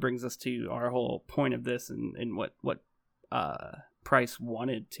that probably brings us to our whole point of this, and what Price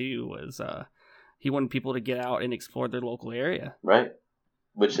wanted to was he wanted people to get out and explore their local area. Right.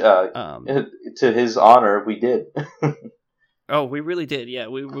 Which, to his honor, we did. Oh, we really did. Yeah,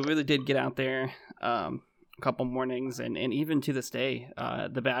 we really did get out there a couple mornings, and even to this day,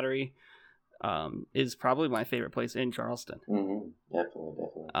 the Battery, is probably my favorite place in Charleston. Mm-hmm.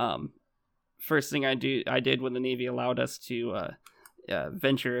 Definitely. First thing I did when the Navy allowed us to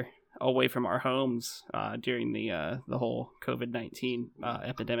venture away from our homes during the whole COVID-19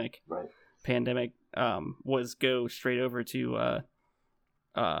 pandemic, was go straight over to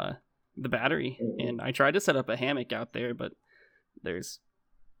the Battery, and I tried to set up a hammock out there, but there's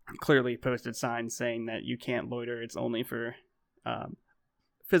clearly posted signs saying that you can't loiter. It's only for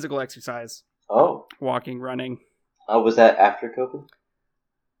physical exercise. Oh, walking, running. Was that after COVID?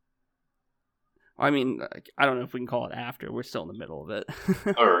 I mean, I don't know if we can call it after. We're still in the middle of it.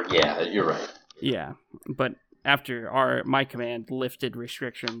 Or yeah, you're right. Yeah, but after my command lifted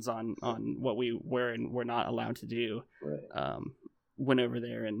restrictions on what we were and were not allowed to do, right. Went over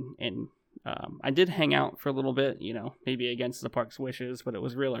there and I did hang out for a little bit, maybe against the park's wishes, but it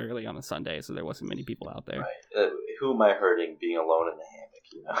was real early on a Sunday, so there wasn't many people out there. Right. Who am I hurting being alone in the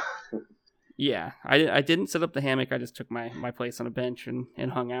hammock? Yeah, I didn't set up the hammock. I just took my place on a bench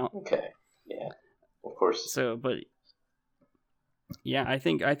and hung out. Okay. Yeah. Of course. So, but yeah, I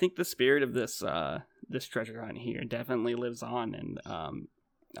think the spirit of this this treasure hunt here definitely lives on, and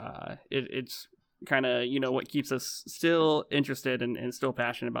it's kind of what keeps us still interested and still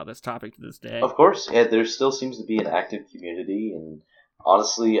passionate about this topic to this day. Of course, yeah. There still seems to be an active community, and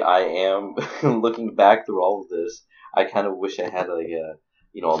honestly, I am looking back through all of this. I kind of wish I had like a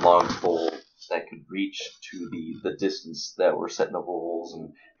long pole that could reach to the distance that we're setting up rules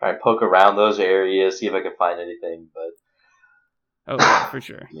and try and poke around those areas, see if I can find anything. But yeah, for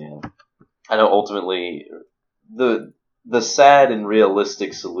sure. Yeah, I know ultimately the sad and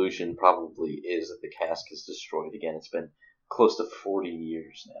realistic solution probably is that the cask is destroyed again. It's been close to 40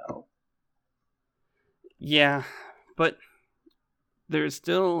 years now. Yeah, but there's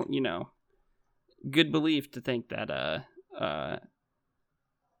still good belief to think that a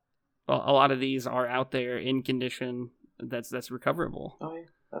lot of these are out there in condition that's recoverable. Oh yeah,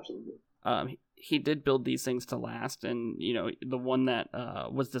 absolutely. He did build these things to last, and the one that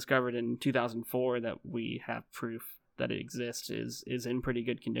was discovered in 2004 that we have proof that it exists is in pretty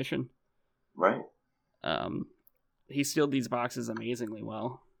good condition. Right. He sealed these boxes amazingly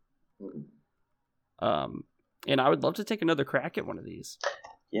well. Mm-hmm. And I would love to take another crack at one of these.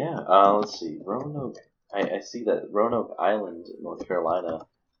 Yeah. Let's see. Roanoke. I see that Roanoke Island, North Carolina.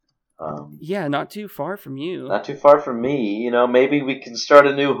 Yeah, not too far from you. Not too far from me. Maybe we can start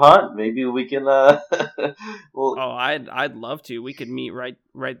a new hunt. Maybe we can. Well, oh, I'd love to. We could meet right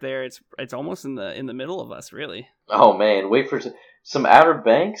there. It's almost in the middle of us, really. Oh man, wait for some Outer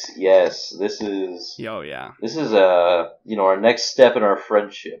Banks. Yes, this is. Oh yeah. This is our next step in our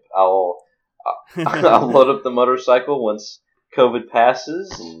friendship. I'll load up the motorcycle once COVID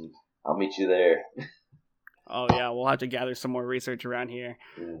passes, and I'll meet you there. Oh yeah, we'll have to gather some more research around here.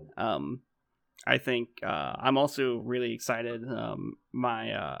 I think I'm also really excited.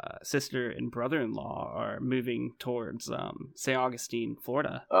 My sister and brother-in-law are moving towards St. Augustine,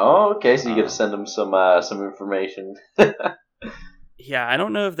 Florida. Oh, okay. So you get to send them some information. Yeah, I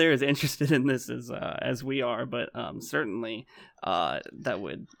don't know if they're as interested in this as we are, but certainly that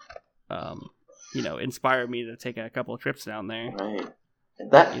would inspire me to take a couple of trips down there. Right.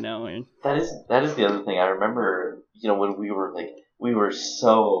 That is the other thing. I remember, when we were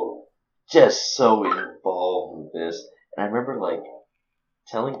so involved with this, and I remember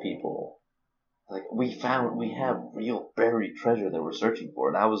telling people we have real buried treasure that we're searching for,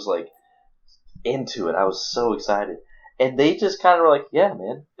 and I was into it. I was so excited, and they just kind of were like, "Yeah,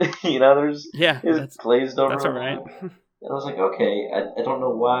 man, there's glazed over." That's all right. And I was like, "Okay, I don't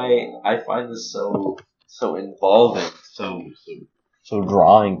know why I find this so involving, so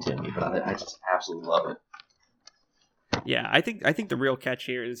drawing to me, but I just absolutely love it." Yeah, I think the real catch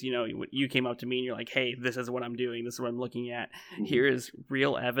here is, you came up to me and you're like, "Hey, this is what I'm doing. This is what I'm looking at. Mm-hmm. Here is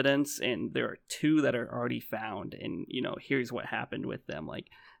real evidence, and there are 2 that are already found, and here's what happened with them."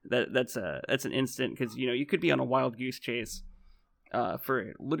 That's an instant, because you could be on a wild goose chase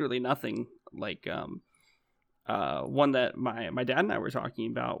for literally nothing. One that my dad and I were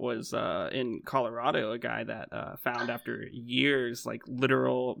talking about was in Colorado, a guy that found after years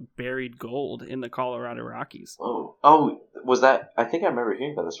literal buried gold in the Colorado Rockies. Oh, was that? I think I remember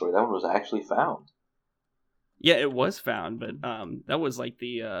hearing about the story. That one was actually found. Yeah, it was found, but that was it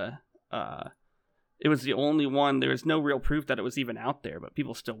was the only one. There was no real proof that it was even out there, but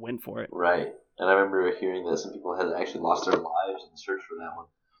people still went for it. Right, and I remember hearing that some people had actually lost their lives in the search for that one.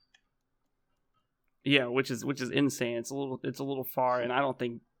 Yeah, which is insane. It's a little far, and I don't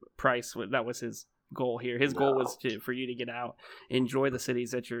think Price that was his goal here. His goal was for you to get out, enjoy the cities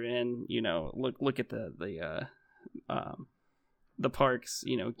that you're in. Look at the the parks.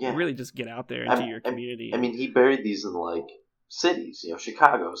 Yeah. Really just get out there into your community. I mean, he buried these in like cities,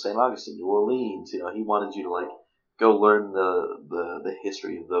 Chicago, St. Augustine, New Orleans. He wanted you to like go learn the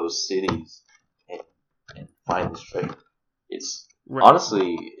history of those cities and find this treasure. It's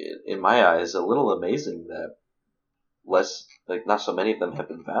honestly, in my eyes, a little amazing that not so many of them have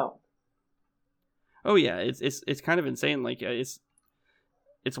been found. Oh yeah, it's kind of insane. Like it's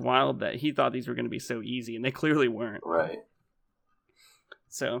wild that he thought these were going to be so easy, and they clearly weren't. Right.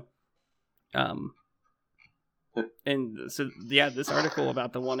 So, and so yeah, this article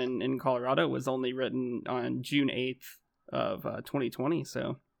about the one in Colorado was only written on June 8th of 2020.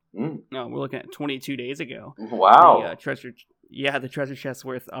 So, we're looking at 22 days ago. Wow. The treasure chest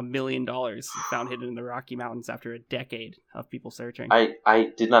worth $1 million found hidden in the Rocky Mountains after a decade of people searching.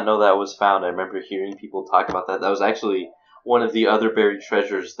 I did not know that was found. I remember hearing people talk about that. That was actually one of the other buried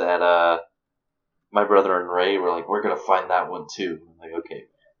treasures that my brother and Ray were like, we're going to find that one too. I'm like, okay.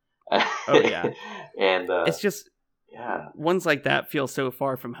 Oh, yeah. And it's just, yeah, ones like that feel so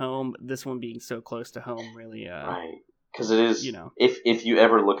far from home. This one being so close to home really... right. Because it is, if you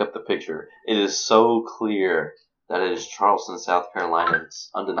ever look up the picture, it is so clear that it is Charleston, South Carolina. It's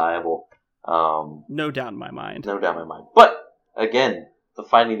undeniable. No doubt in my mind. No doubt in my mind. But, again,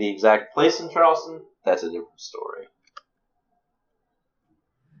 finding the exact place in Charleston, that's a different story.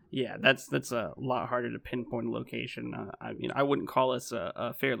 Yeah, that's a lot harder to pinpoint a location. I mean, I wouldn't call us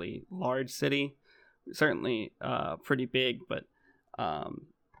a fairly large city. Certainly pretty big, but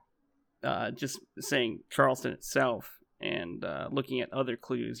just saying Charleston itself and looking at other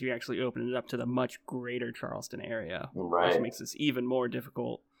clues, you actually open it up to the much greater Charleston area, right? Which makes this even more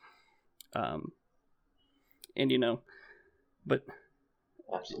difficult. And but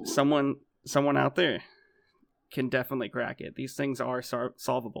absolutely, someone out there can definitely crack it. These things are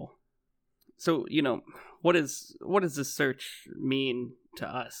solvable. So, what does this search mean to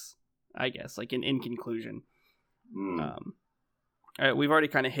us? I guess, like in conclusion, we've already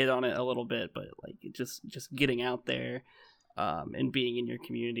kind of hit on it a little bit, but like just getting out there and being in your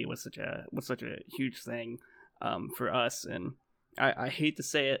community was such a huge thing for us. And I hate to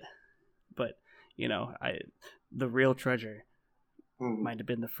say it, but the real treasure might have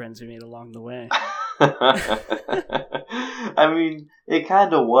been the friends we made along the way. I mean, it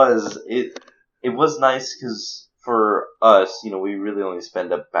kind of was. It was nice because for us, we really only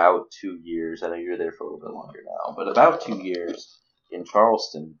spent about 2 years. I know you're there for a little bit longer now, but about 2 years in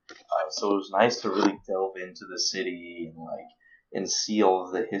Charleston. So it was nice to really delve into the city and see all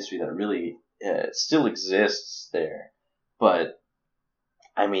of the history that really still exists there. But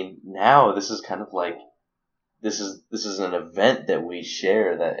I mean, now this is kind of like this is an event that we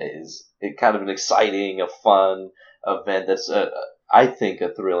share that is kind of an exciting, a fun event that's I think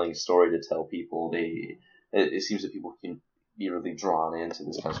a thrilling story to tell people. It seems that people can be really drawn into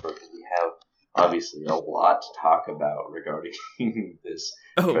this kind of story because we have obviously a lot to talk about regarding this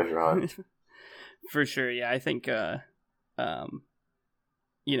treasure hunt. For sure, yeah. I think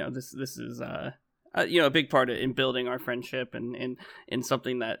this is a big part in building our friendship and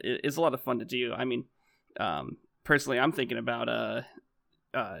something that is a lot of fun to do. I mean, personally, I'm thinking about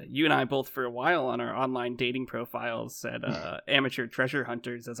you and I both for a while on our online dating profiles said amateur treasure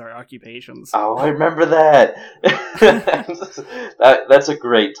hunters as our occupations. Oh, I remember that. That's a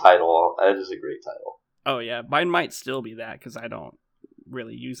great title. That is a great title. Oh yeah, mine might still be that because I don't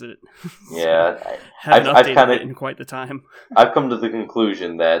really use it. So yeah, haven't updated it in quite the time. I've come to the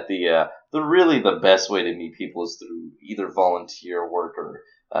conclusion that the best way to meet people is through either volunteer work or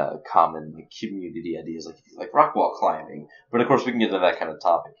common community ideas like rock wall climbing. But of course, we can get into that kind of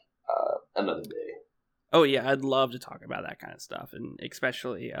topic another day. Oh yeah, I'd love to talk about that kind of stuff, and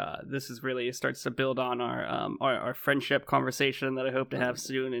especially this is really starts to build on our friendship conversation that I hope to have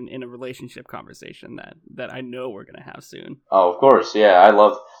soon, and in a relationship conversation that I know we're gonna have soon. Oh, of course, yeah. I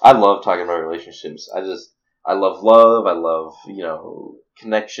love talking about relationships. I love love. I love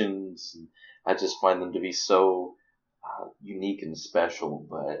connections. I just find them to be so unique and special.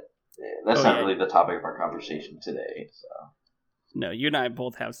 But that's not really the topic of our conversation today. So. No, you and I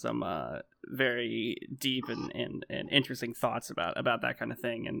both have some very deep and interesting thoughts about that kind of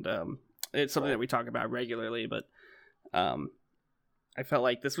thing, and it's something that we talk about regularly. But I felt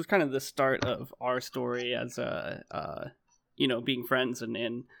like this was kind of the start of our story as being friends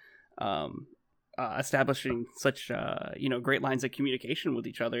and establishing such great lines of communication with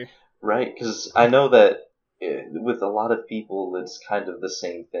each other. Right, because I know that with a lot of people, it's kind of the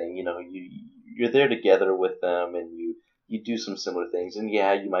same thing. You're there together with them, and you do some similar things, and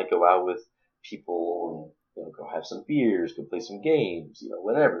yeah, you might go out with people and go have some beers, go play some games,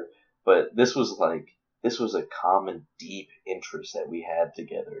 whatever. But this was like this was a common deep interest that we had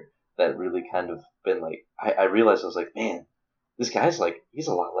together that really kind of been like, I realized I was like, man, this guy's like, he's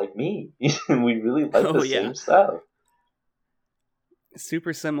a lot like me. We really like the same stuff.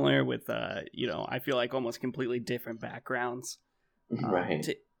 Super similar with, I feel like almost completely different backgrounds. Right.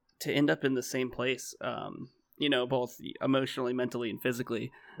 To end up in the same place, both emotionally, mentally, and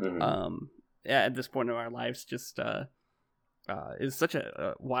physically. Mm-hmm. At this point in our lives, just is such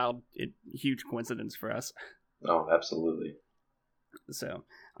a wild, huge coincidence for us. Oh, absolutely. So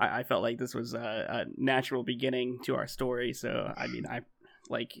I felt like this was a natural beginning to our story. So I mean, I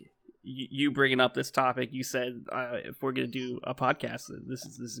like you bringing up this topic. You said if we're gonna do a podcast, this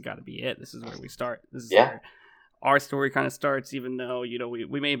has got to be it. This is where we start. This is where our story kind of starts. Even though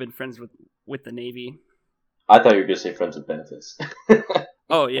we may have been friends with the Navy. I thought you were gonna say friends with benefits.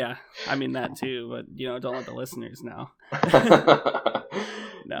 Oh yeah, I mean that too, but don't let the listeners know.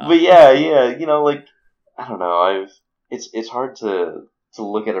 No. But yeah, like I don't know. It's hard to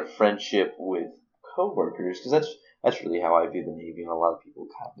look at a friendship with coworkers because that's really how I view the Navy, and a lot of people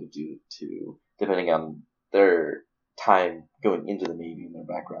kind of do too, depending on their time going into the Navy and their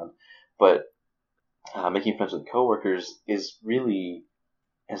background. But making friends with coworkers is really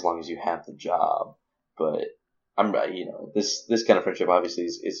as long as you have the job. But I'm this kind of friendship obviously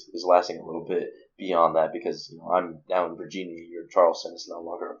is lasting a little bit beyond that because I'm now in Virginia, you're in Charleston. It's no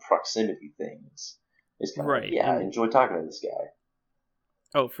longer a proximity thing. It's kind of right. I enjoy talking to this guy.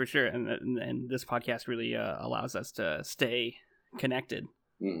 Oh, for sure, and this podcast really allows us to stay connected.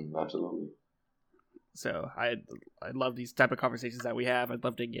 Absolutely. So I love these type of conversations that we have. I'd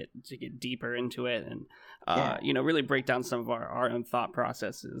love to get deeper into it and really break down some of our own thought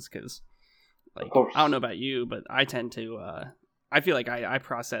processes because. Like, I don't know about you, but I tend to, I feel like I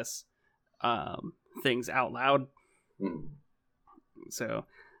process things out loud. So.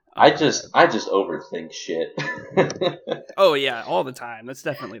 I just overthink shit. Oh, yeah, all the time. That's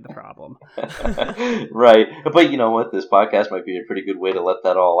definitely the problem. Right. But you know what? This podcast might be a pretty good way to let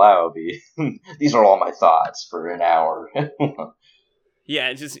that all out. These are all my thoughts for an hour.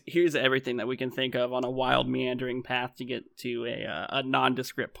 Yeah, just here's everything that we can think of on a wild, meandering path to get to a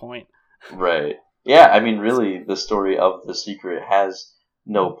nondescript point. Right. Yeah, I mean, really, the story of The Secret has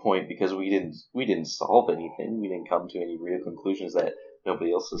no point because we didn't solve anything. We didn't come to any real conclusions that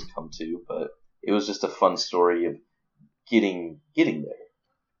nobody else has come to. But it was just a fun story of getting there.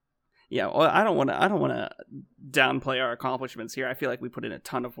 Yeah, well, I don't want to downplay our accomplishments here. I feel like we put in a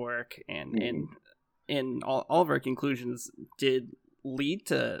ton of work, and in all of our conclusions did lead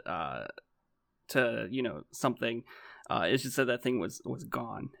to something. It's just that thing was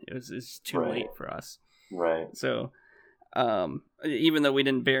gone. It's too late for us. Right. So, even though we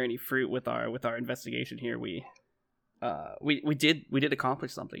didn't bear any fruit with our investigation here, we did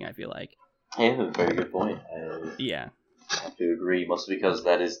accomplish something. I feel like. Yeah, that's a very good point. Yeah. I have to agree, mostly because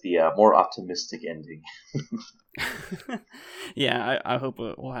that is the more optimistic ending. Yeah, I hope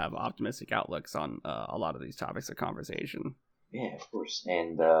we'll have optimistic outlooks on a lot of these topics of conversation. Yeah, of course.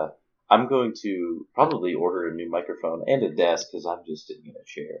 And I'm going to probably order a new microphone and a desk because I'm just sitting in a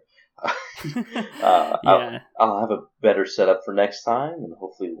chair. I'll have a better setup for next time, and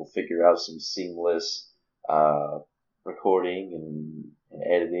hopefully we'll figure out some seamless recording and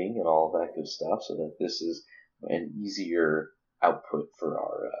editing and all that good stuff so that this is an easier output for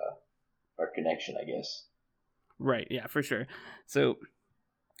our connection, I guess. Right, yeah, for sure. So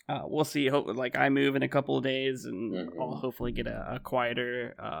we'll see. Like I move in a couple of days, and I'll hopefully get a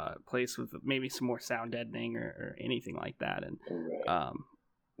quieter place with maybe some more sound editing or anything like that, and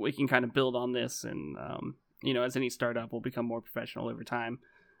we can kind of build on this. And as any startup, we'll become more professional over time.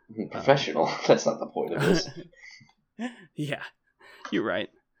 Professional? That's not the point of this. Yeah, you're right.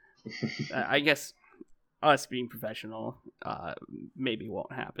 I guess us being professional maybe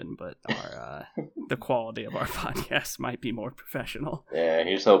won't happen, but the quality of our podcast might be more professional. Yeah,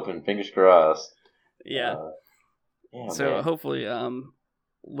 here's hoping. Fingers crossed. Yeah. So hopefully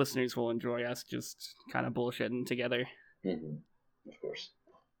listeners will enjoy us just kind of bullshitting together. Of course.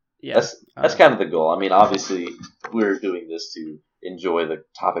 Yeah. That's kind of the goal. I mean, obviously, we're doing this to enjoy the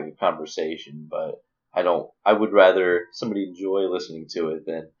topic of conversation, but I would rather somebody enjoy listening to it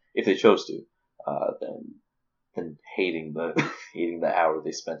than, if they chose to, than hating the hour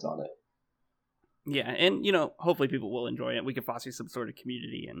they spent on it. Yeah, and hopefully people will enjoy it. We can foster some sort of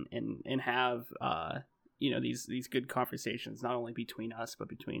community and have these good conversations, not only between us but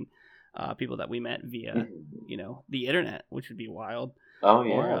between people that we met via the internet, which would be wild. Oh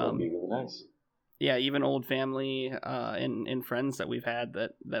yeah, that would be really nice. Yeah, even old family and friends that we've had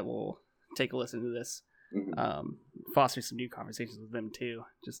that will take a listen to this, foster some new conversations with them too,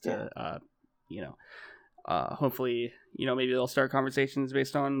 just to hopefully, maybe they'll start conversations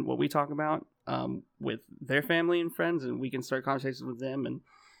based on what we talk about with their family and friends, and we can start conversations with them, and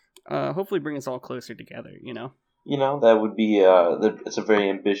hopefully bring us all closer together. That would be it's a very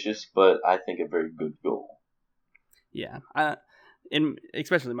ambitious, but I think a very good goal. Yeah,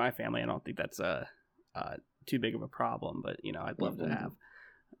 especially my family, I don't think that's too big of a problem. But I'd love to have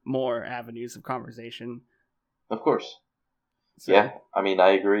more avenues of conversation. Of course. So, yeah, I mean,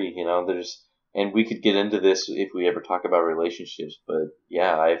 I agree. And we could get into this if we ever talk about relationships. But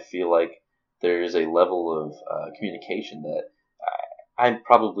yeah, I feel like there is a level of communication that I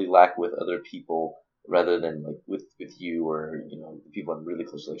probably lack with other people, rather than like with you or the people I'm really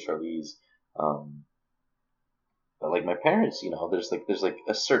close to, like Charlize. But like my parents, there's like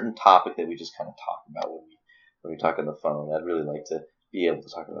a certain topic that we just kind of talk about when we talk on the phone. I'd really like to be able to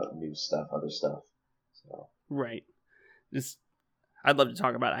talk about new stuff, other stuff. So right, I'd love to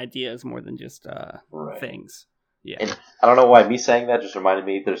talk about ideas more than just things. Yeah, and I don't know why me saying that just reminded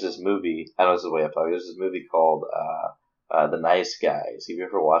me. There's this movie. I know this is way up talking. There's this movie called The Nice Guys. Have you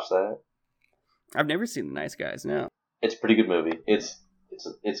ever watched that? I've never seen The Nice Guys. No, it's a pretty good movie. It's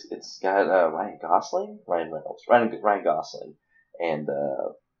got Ryan Gosling, Ryan Reynolds, Ryan Gosling, and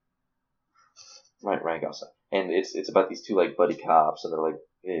Ryan Gosling, and it's about these two like buddy cops, and they're like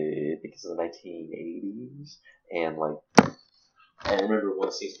I think it's in the 1980s, and like I remember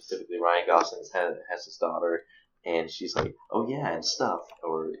one scene specifically. Ryan Gosling has his daughter, and she's like, "Oh yeah, and stuff,"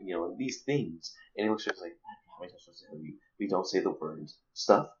 or these things, and he looks at her like, "How many times I tell you? We don't say the words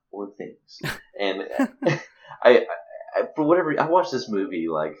stuff or things," and I for whatever, I watched this movie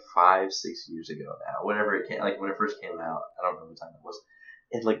like 5-6 years ago now. Whenever it came, like when it first came out, I don't remember what time it was.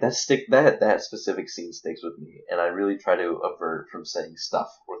 And like that specific scene sticks with me, and I really try to avert from saying stuff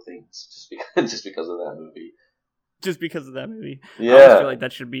or things just because of that movie. Just because of that movie. Yeah. I always feel like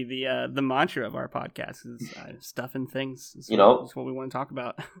that should be the mantra of our podcast is stuff and things. It's what we want to talk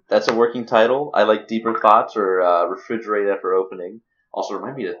about. That's a working title. I like Deeper Thoughts or Refrigerate After Opening. Also,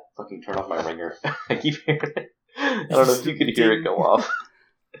 remind me to fucking turn off my ringer. I keep hearing it. I don't know if you could hear it go off.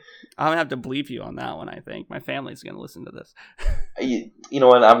 I'm gonna have to bleep you on that one. I think my family's gonna listen to this. You know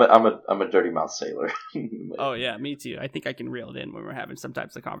what? I'm a dirty mouth sailor. Oh yeah, me too. I think I can reel it in when we're having some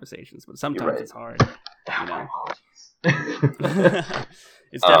types of conversations, but sometimes it's hard.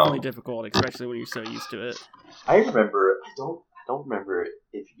 It's definitely difficult, especially when you're so used to it. I remember. I don't remember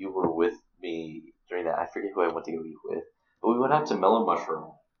if you were with me during that. I forget who I went to go eat with, but we went out to Mellow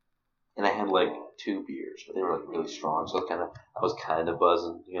Mushroom. And I had like 2 beers, but they were like really strong, so I was kind of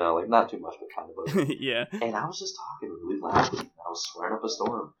buzzing, like not too much, but kind of buzzing. Yeah. And I was just talking really loudly, and I was swearing up a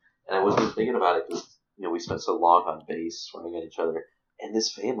storm, and I wasn't even thinking about it because we spent so long on base swearing at each other. And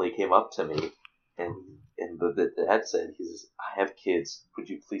this family came up to me, and the dad said, he says, "I have kids. Would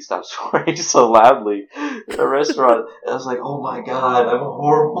you please stop swearing so loudly in a restaurant?" And I was like, "Oh my god, I'm a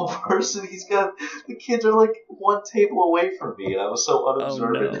horrible person. The kids are like one table away from me," and I was so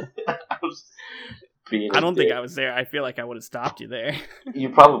unobservant. Oh, no. I don't think I was there. I feel like I would have stopped you there. You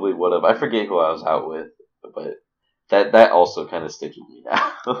probably would have. I forget who I was out with, but that also kind of sticks with me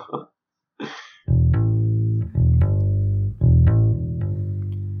now.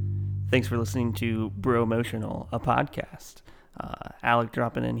 Thanks for listening to Bro Emotional, a podcast. Alec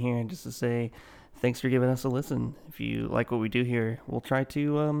dropping in here just to say thanks for giving us a listen. If you like what we do here, we'll try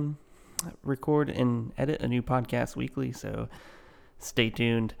to record and edit a new podcast weekly, so stay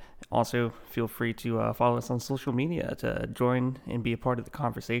tuned. Also, feel free to follow us on social media to join and be a part of the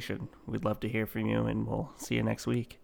conversation. We'd love to hear from you, and we'll see you next week.